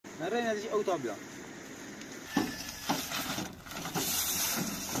نره ندیش اوتا بیا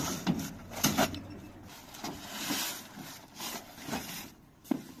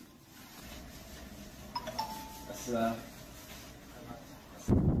بسلا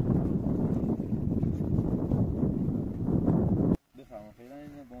بفرما فعلا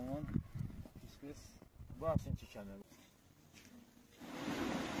اینه با من کسکس با افسین چی کمه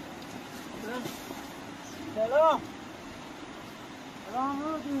سلام سلام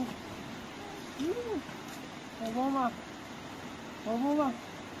علیکم بابا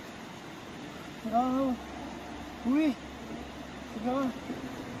سلام خوبی سلام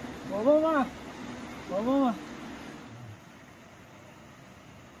بابا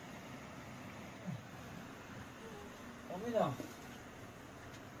امیدم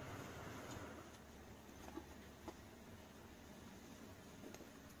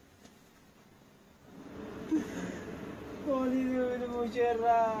قالی نمیده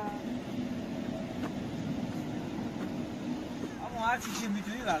مجرم اما هر چی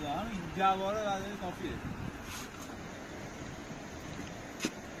میتونی برده همین جواره برده کافیه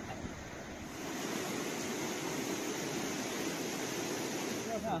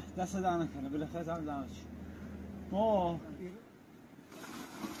دست در نکنه بالاخره هم دمش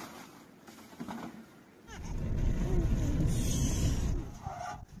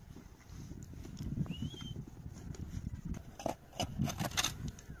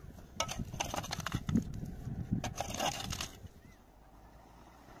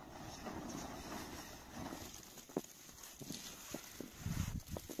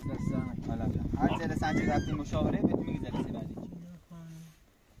هر جلسه انجا رفتیم مشاوره بهتون میگه جلسه بعدی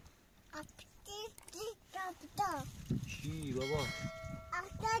چی بابا؟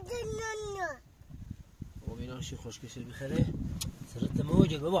 بابا اینا شی خوشکشی بخره سرت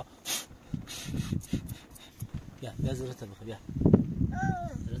موجه بابا بیا زرت بخه بیا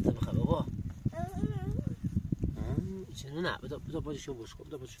زرت بخه بابا چنو نه بدا باشو بوش کن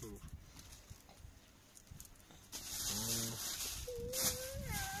بدا باشو بوش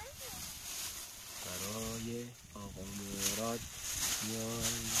برای آقا مراد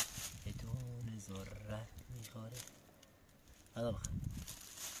میای بدون ذرت میخوره بدا بخه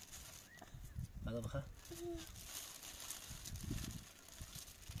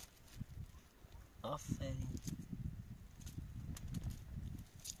آفرین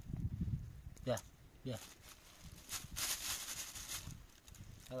بیا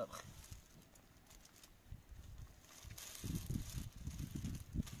بدا بخه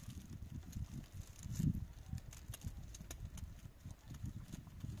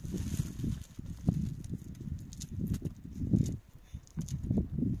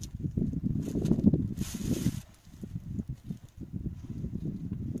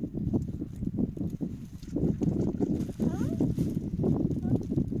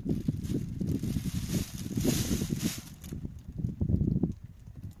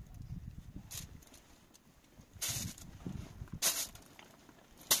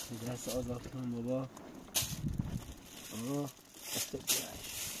دست آزاد کن بابا دست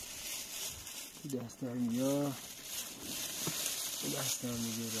بیاش دستم بیا دستم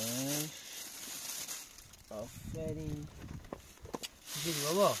میگیرش آفرین چی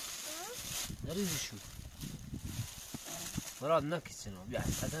بابا نریزی شو مراد نکس چنو بیا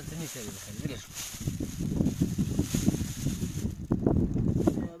اصلا تو نیستی بخیری بگش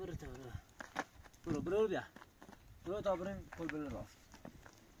برو بیا برو تا بریم کل بله رافت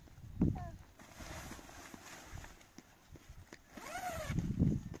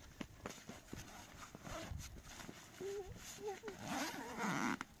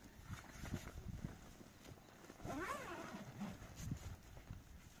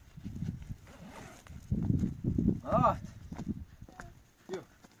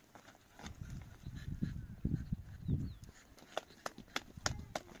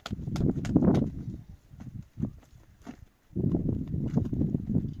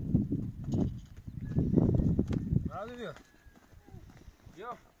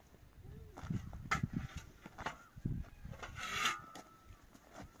بیا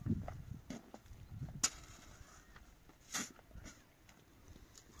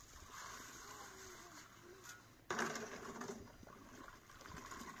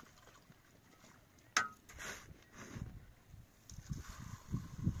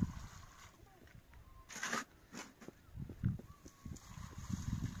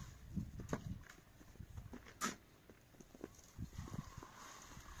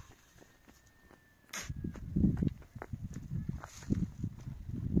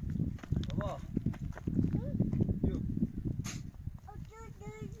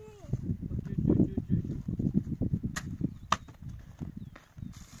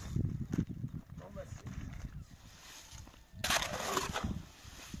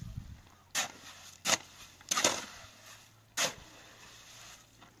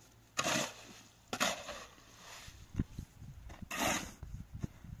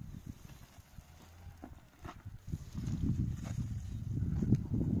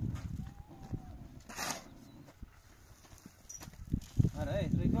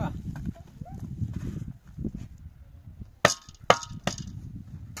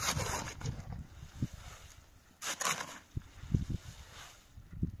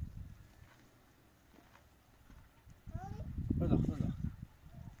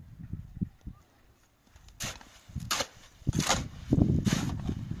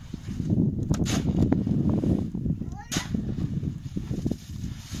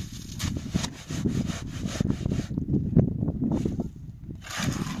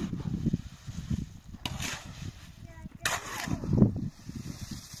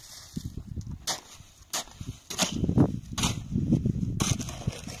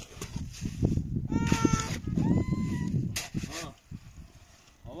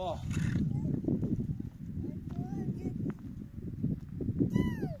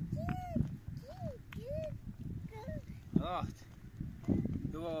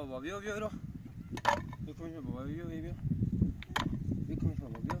بابا بیا برو بکنش بابا بیا بکنش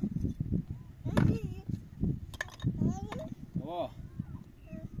بابا بیا بابا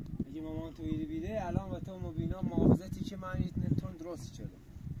اگه مامان تو ایده بیده الان با تو مبینا محافظتی که من نتون درست شده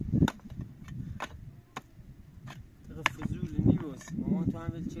تقه فضول نیوست مامان تو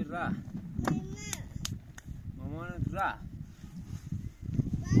هم چه ره مامانت ره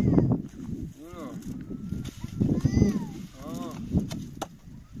اونو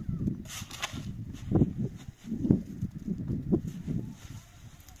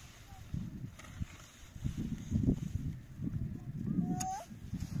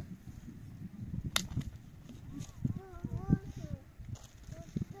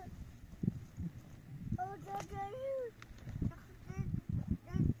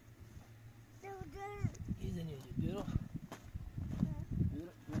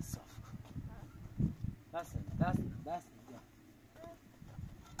That's yeah.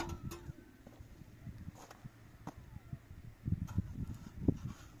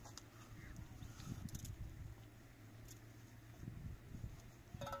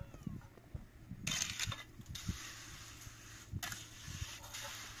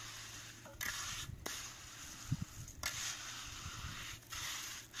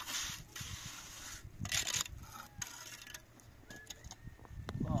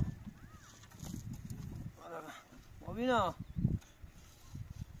 مبینا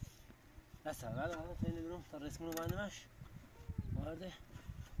بس اول خیلی برم تا رسمونو بندمش وارده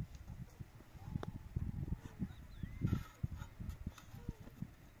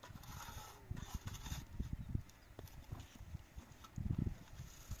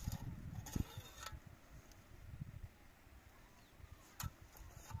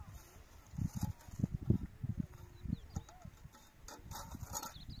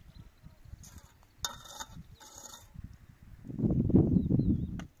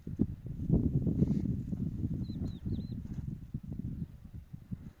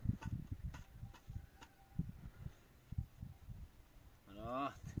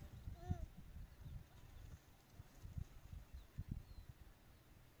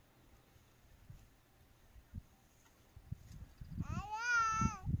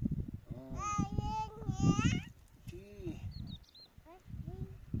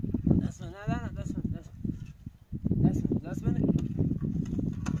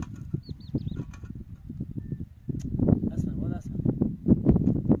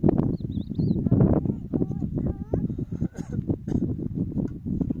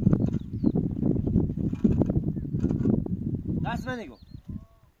نگو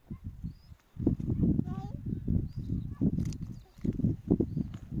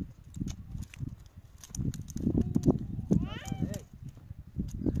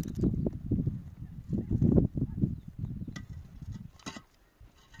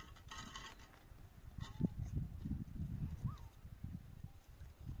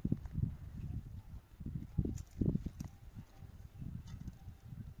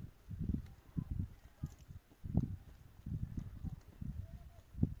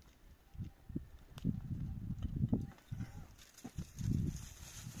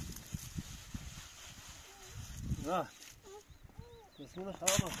رسمون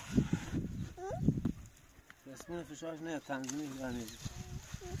خرابه رسمون فشارش نه تنظیمی برنیزی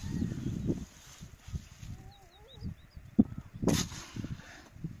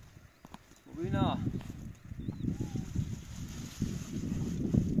مبینا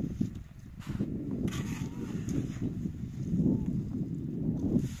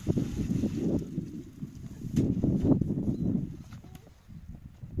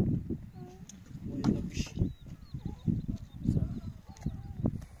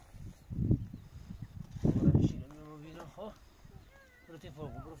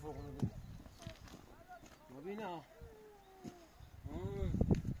برو فوق مبینا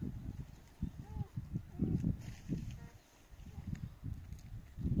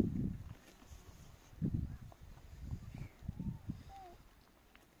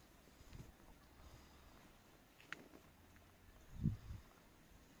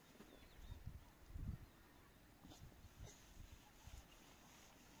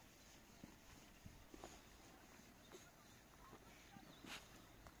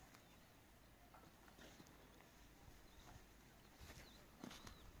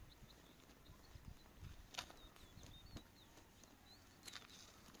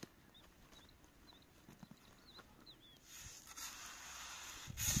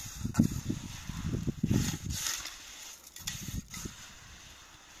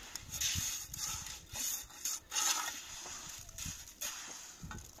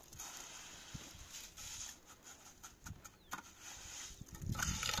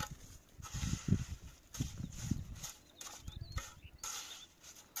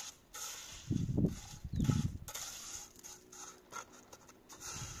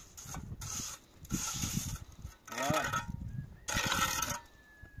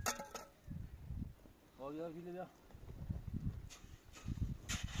ویله بیا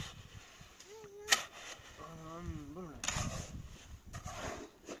برو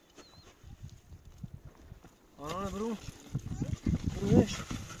آنانه برو بروش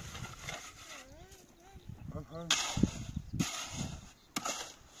هم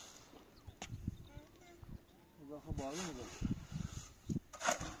خب بالا میگم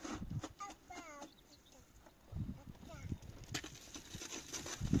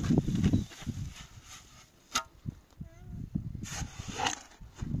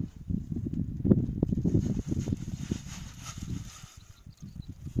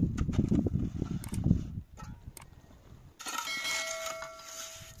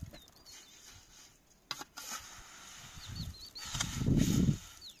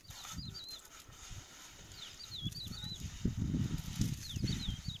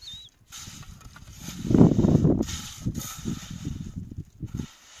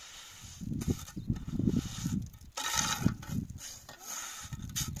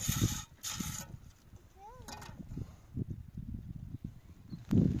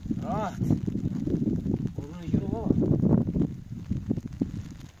راحت قربون یورو بابا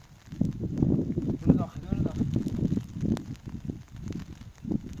برو داخل برو داخل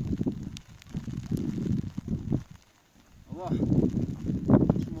بابا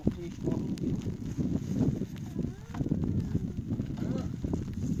چه مخیش بابا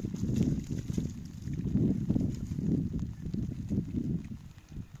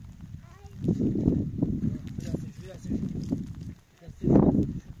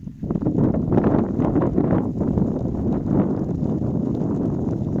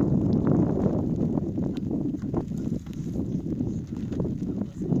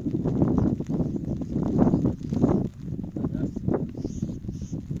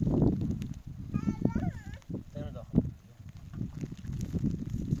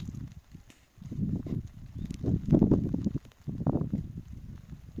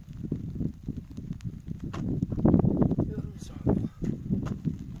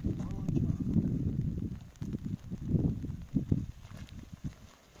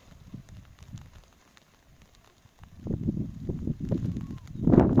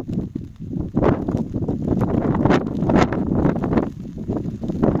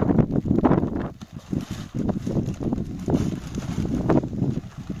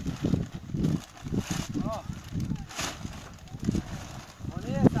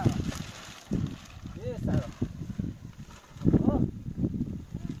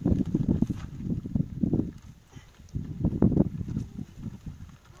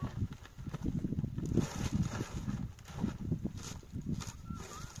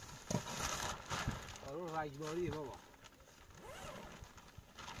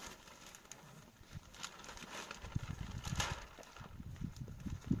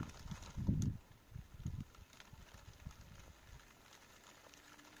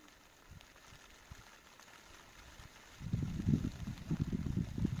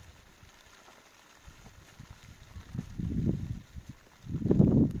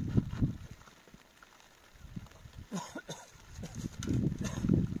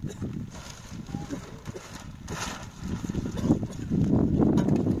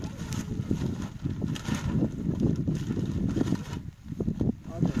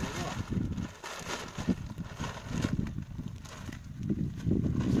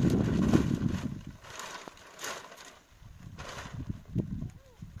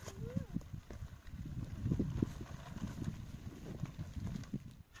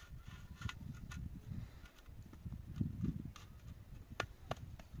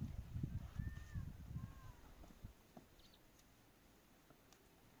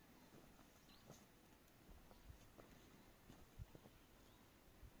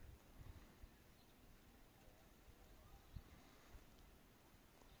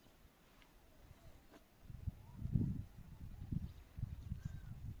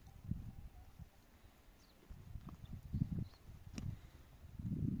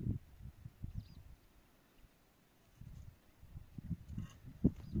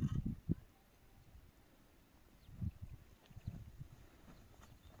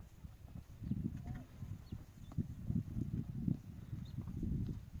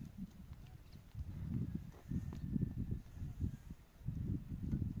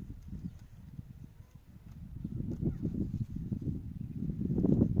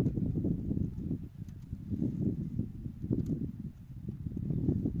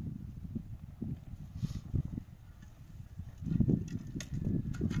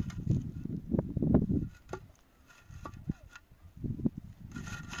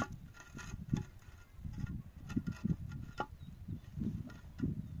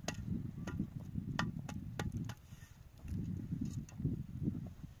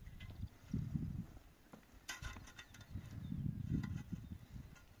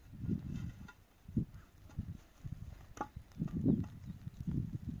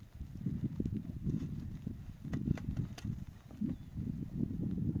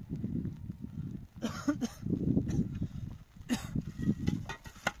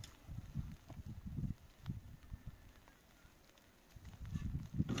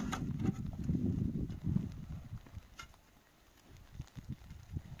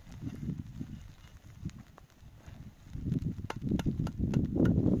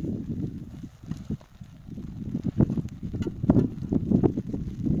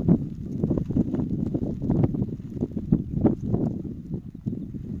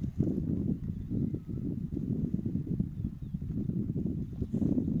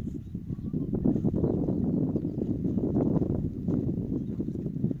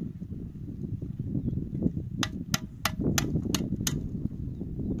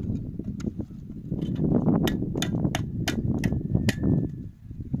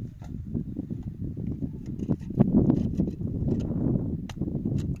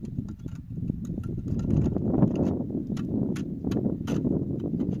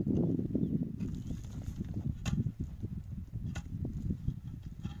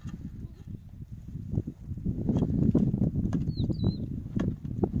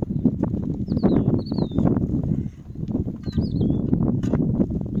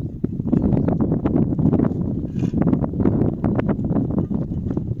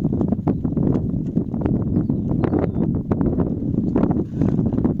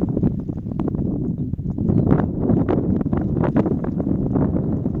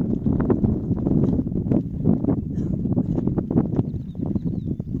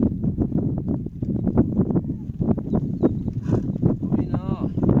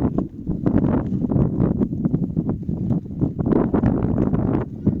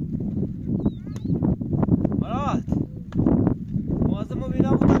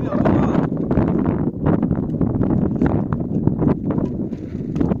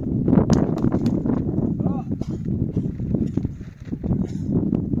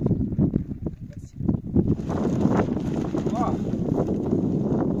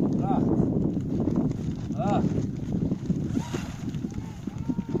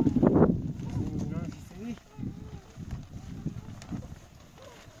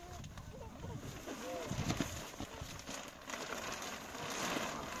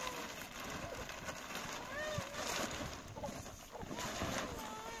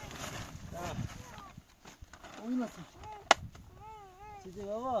چیزی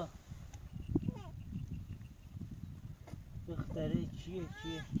بابا دختره چیه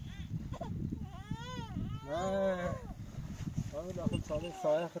نه بابا داخل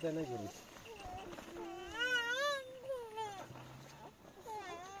سایه خدا نگیری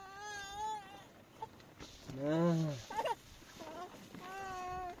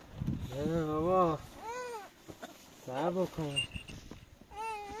نه بابا صبر کن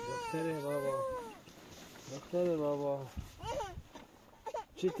دختره بابا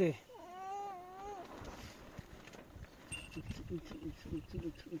چیته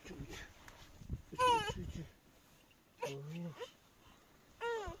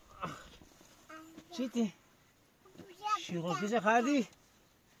چیته شیر کجا خردی؟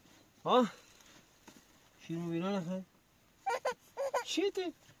 ها؟ شیر مبینا نخواد؟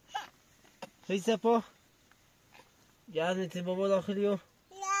 چیته؟ خیلی سپا گردنته بابا داخلی و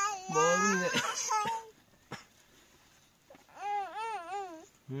بارونه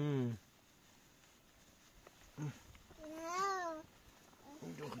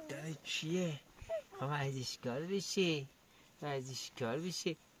دختره چیه؟ ورزشکار بشه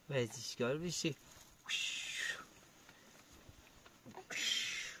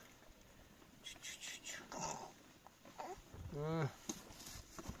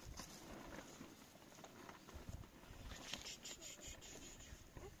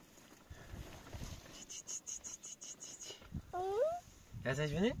دستش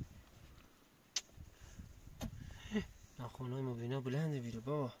بینه؟ ناخونای مبینا بلنده بیره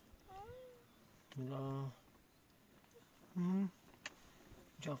بابا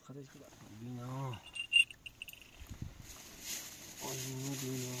جان خودش بیره مبینا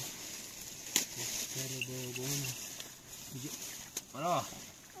مبینا دختر بابونه برا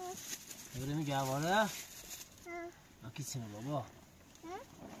بره میگه حواله اکی چنه بابا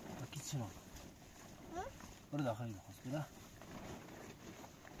اکی چنه برو داخلی بخواست برا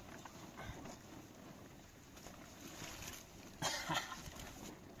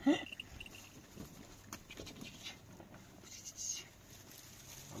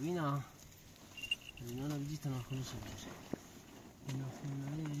مبینا نبیدی تناخونه شده تناخونه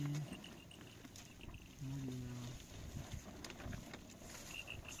مبینا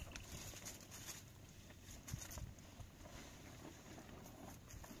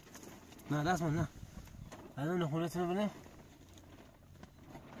نه دست من نه الان نخونه تونو بله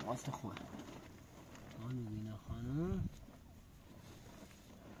واسه خواه مبینا خانم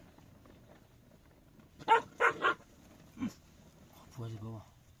خواه بابا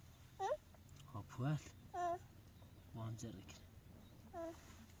خواه با هم جره کرد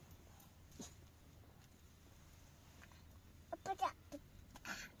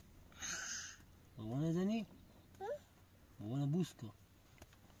بابا نزنی؟ بابا نبوس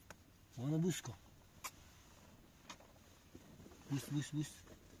کن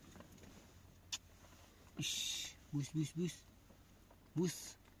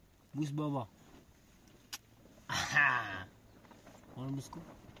بوس بوس بابا بابا بوس کن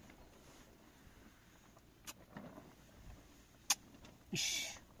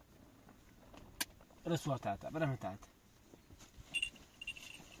برا سوار تحت برا من تحت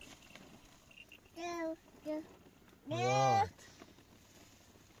بیاد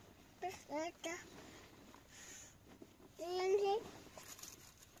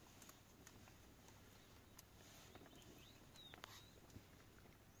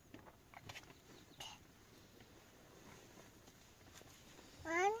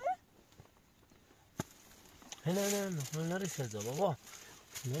نه نری سزا بابا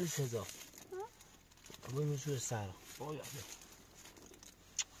نری سزا بابا میشوره سر بابا یاده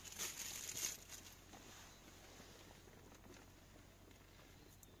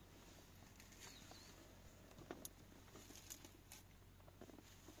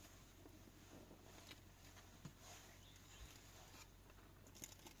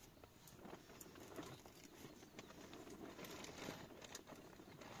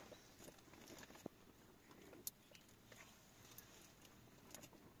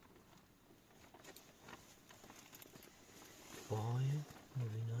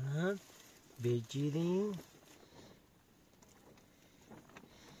بگیریم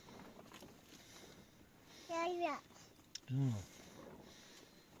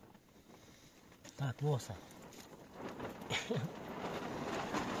tak bosa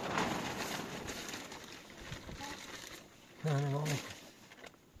نه بابا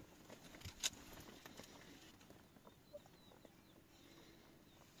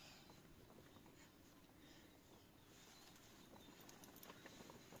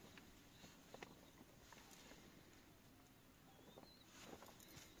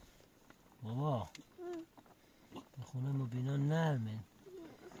بابا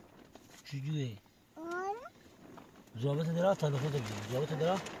چجوریه؟ جوابت درا تلفن بگیر جوابت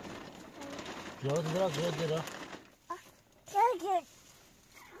درا جوابت درا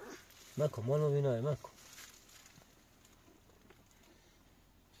مکن مال مبینای مکن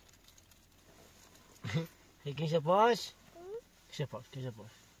کشه پاش کشه پاش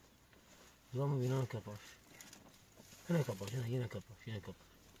جواب مبینای که پاش اینه که پاش اینه که پاش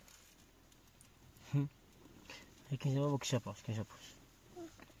کشه بابا کشه پاش کشه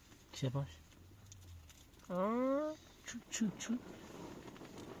پاش چو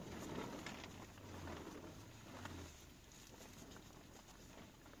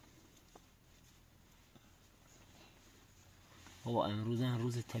بابا امروز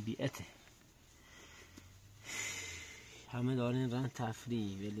روز طبیعته همه دارین رن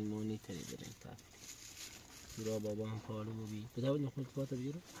تفریح ولی ما نیتری برین تفریح دورا بابا هم پالو ببین بتاود نخونی که پاتا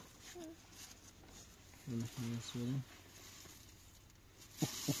بگیرم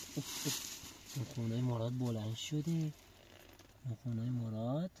نخونه مراد بلند شده نخونه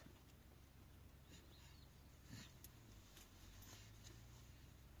مراد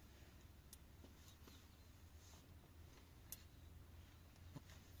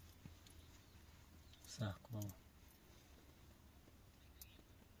ساق بابا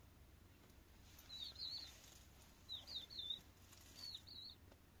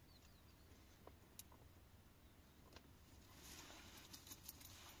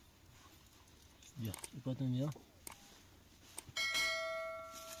بیا ایپاتون بیا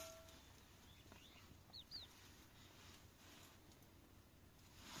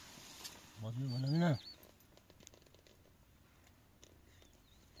باز بیا بالا بینم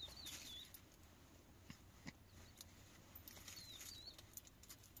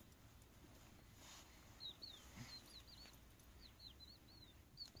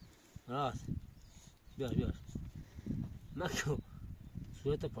راست بیار نکو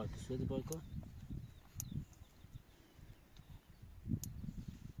سویت پای کن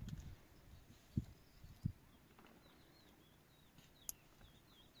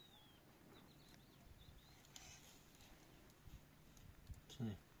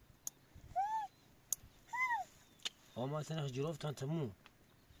ما اصلا جرفتن تموم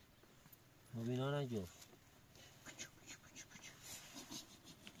مبینا نجفت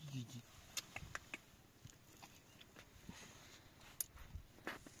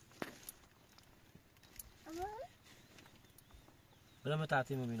برا ما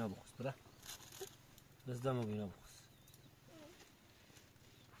تعطي مبينا بخص برا بس ده مبينا بخص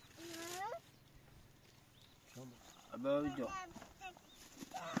أبا ويدو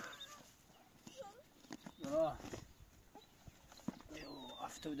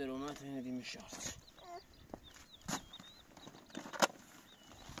أفتو درومات هنا دي مش شرط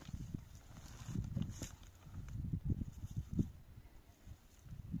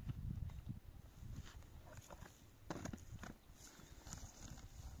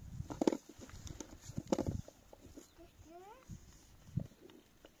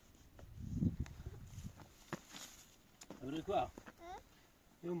أبريكوا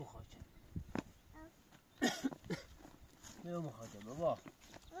يوم خاطر يوم خاطر بابا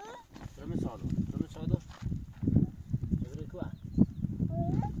رمي صادو أبريكوا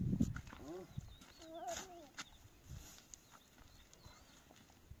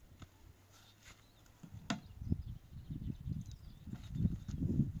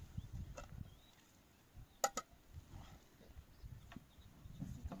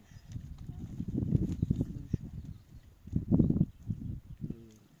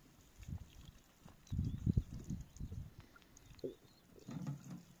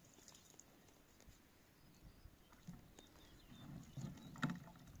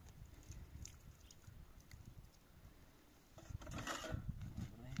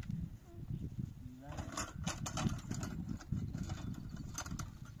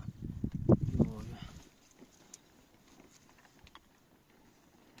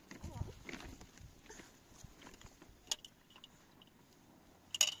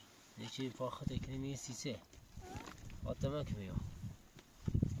چی فاخته کنی سیسه آتما که بیا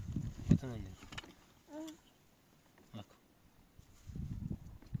آتما نیم اکو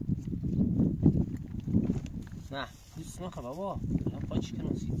نه دوست نخوا بابا هم پاچی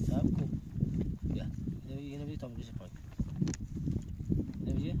کنم سب کن بیا اینو بیا تا بگیشه پاک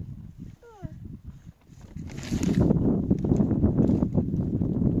نبیجه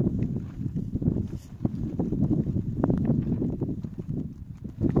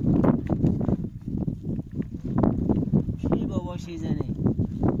میزنه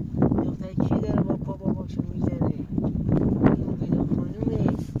دختر کی داره با پا باباشو میزنه این بینا خانومه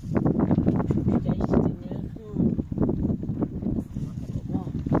دشتی نخون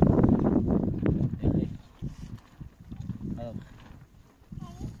بابا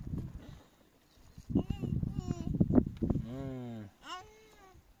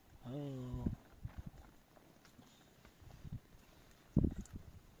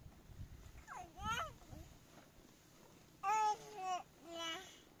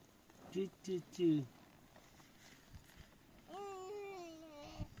چو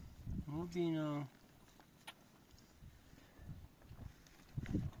مبینا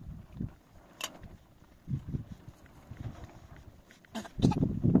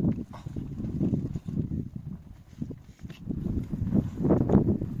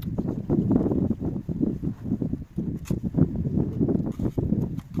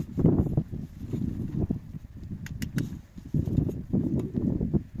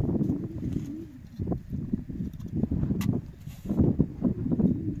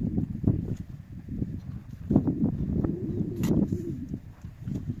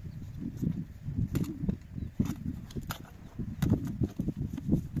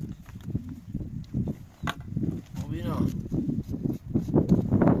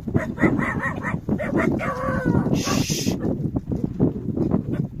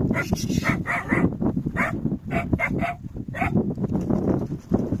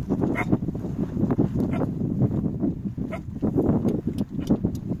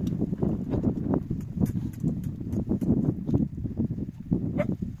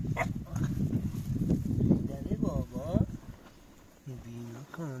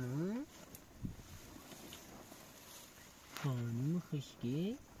خانوم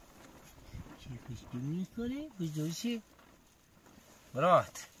خشکی چی خشکی میکنه؟ بزرشی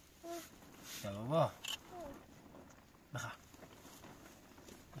برات یا بابا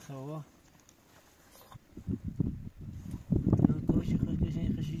بخواه بابا اینا کاشی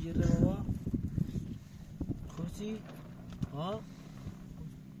خشکی جره بابا خوشی ها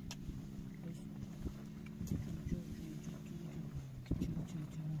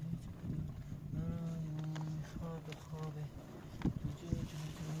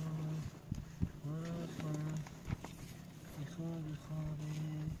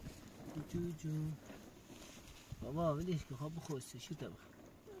بابا ولش که خواب خواسته شو تبخ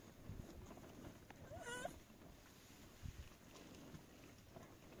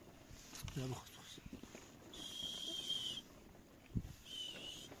لا بخص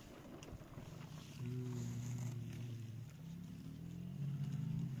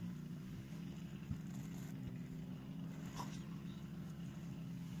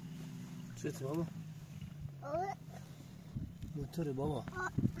شفت بابا موتور بابا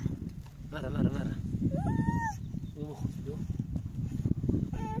مرة بابا خذ له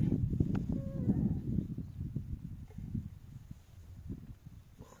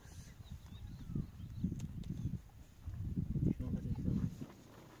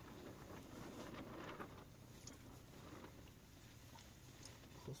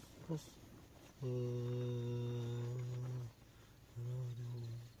خص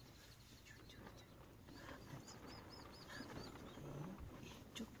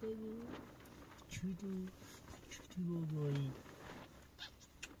چودو بابایی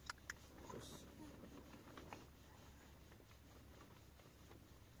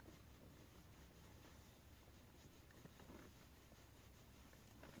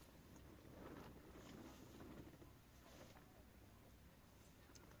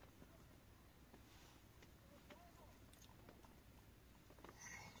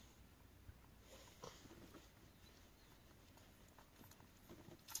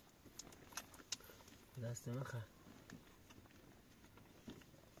دست من خواهد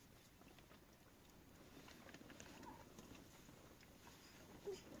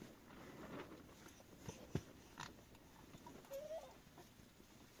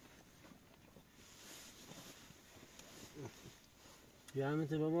بیا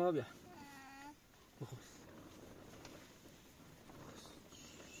همینطور بابا بیا بخوز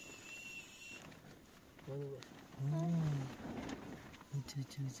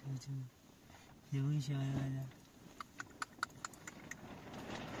تو یه شاید بده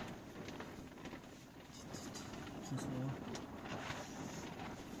خص بابا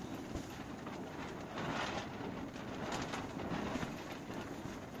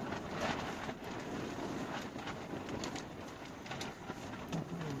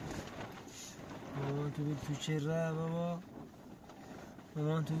مامان تو تو چرا بابا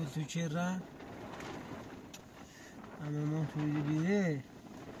مامان تو چرا مامان تو بیده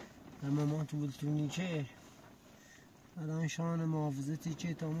مامان تو نیچه الان شان محافظتی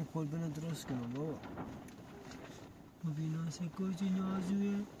چه تا همون کلبه درست کنم بابا مبینا سکوچی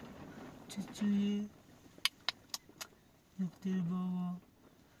نازویه چوچویه دکتر بابا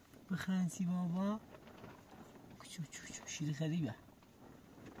بخنسی بابا چو شیر خریبه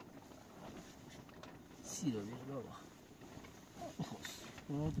سیرا بیار بابا بخوز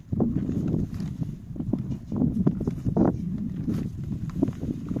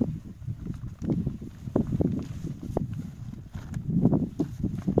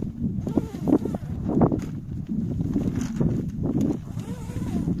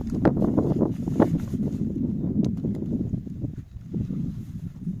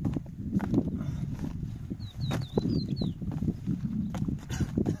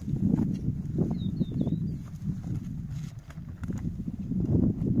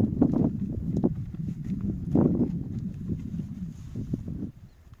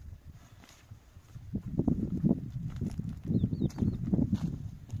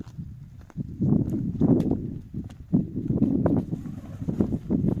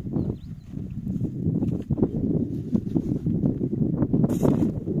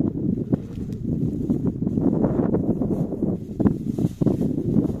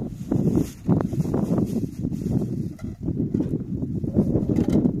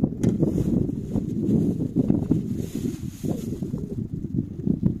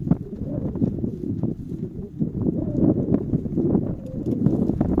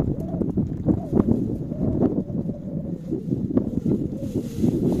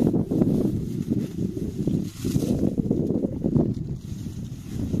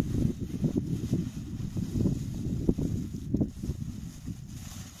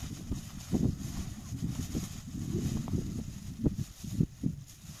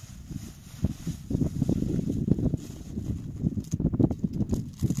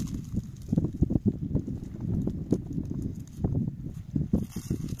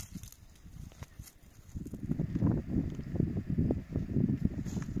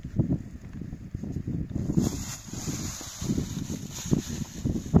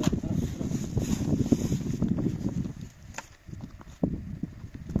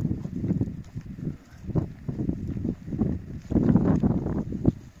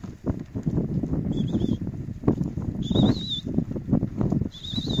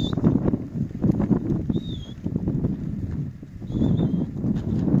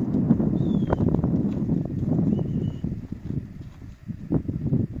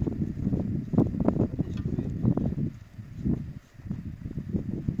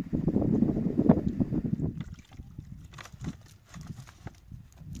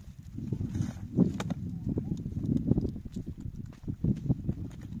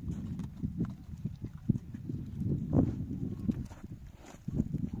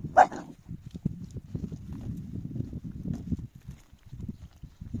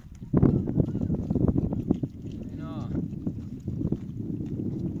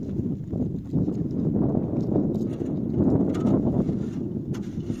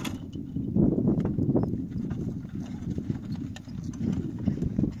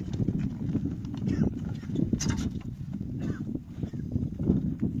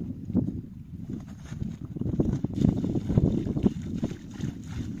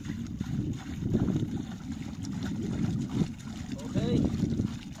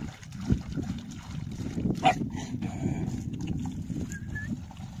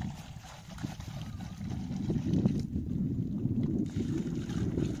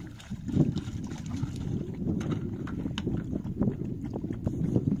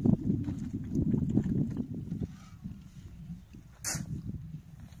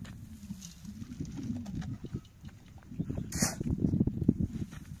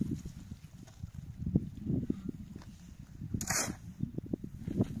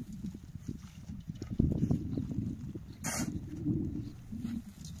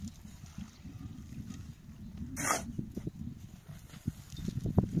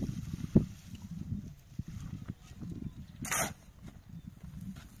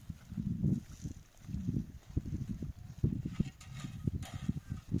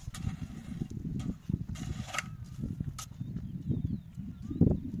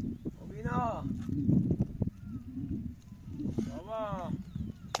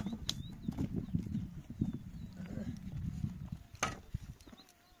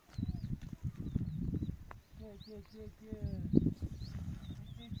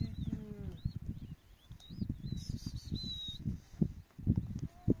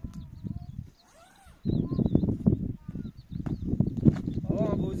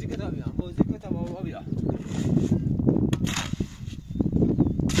بابا بازی که تا بیام بازی که تا بابا بیا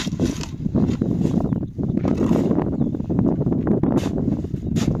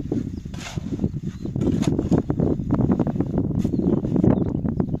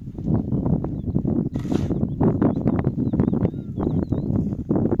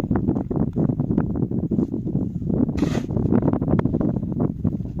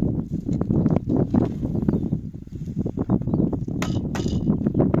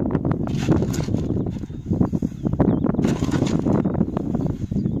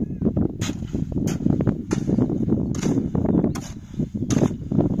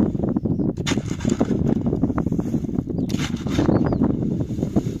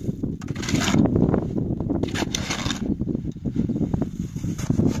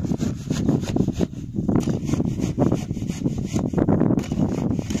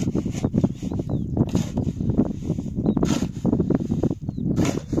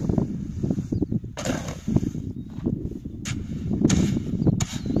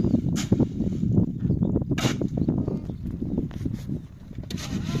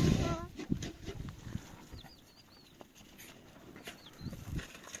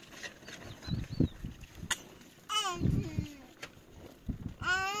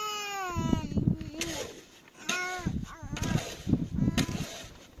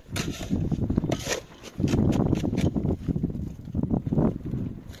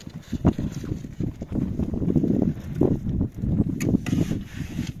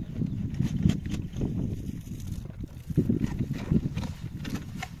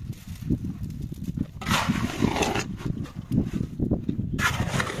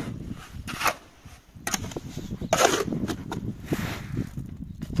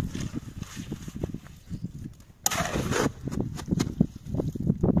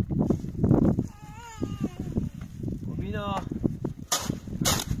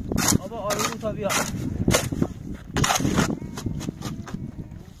بابا آروم تا بیا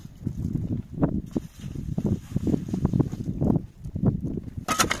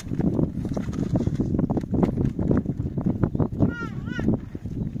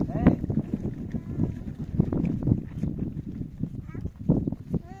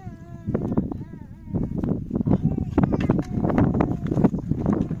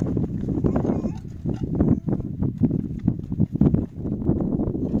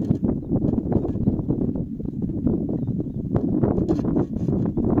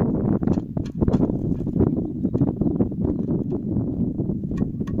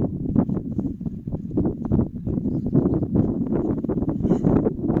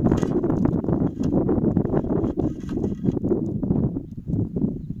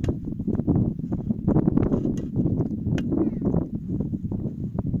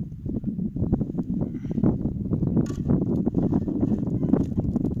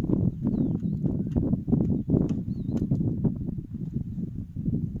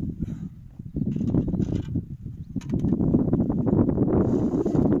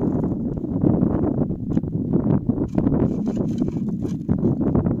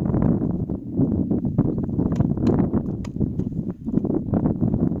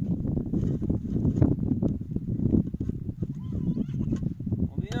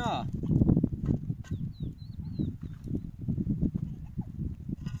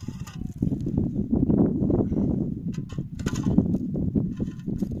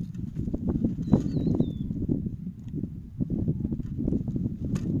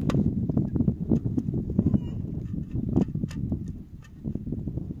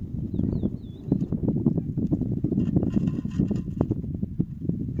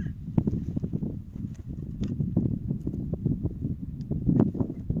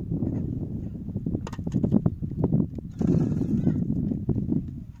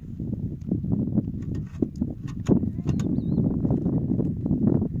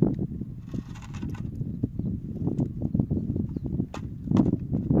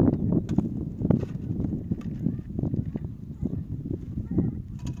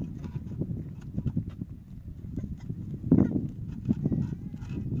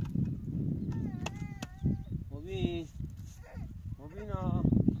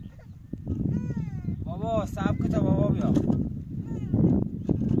بابا صبر کن تا بابا بیا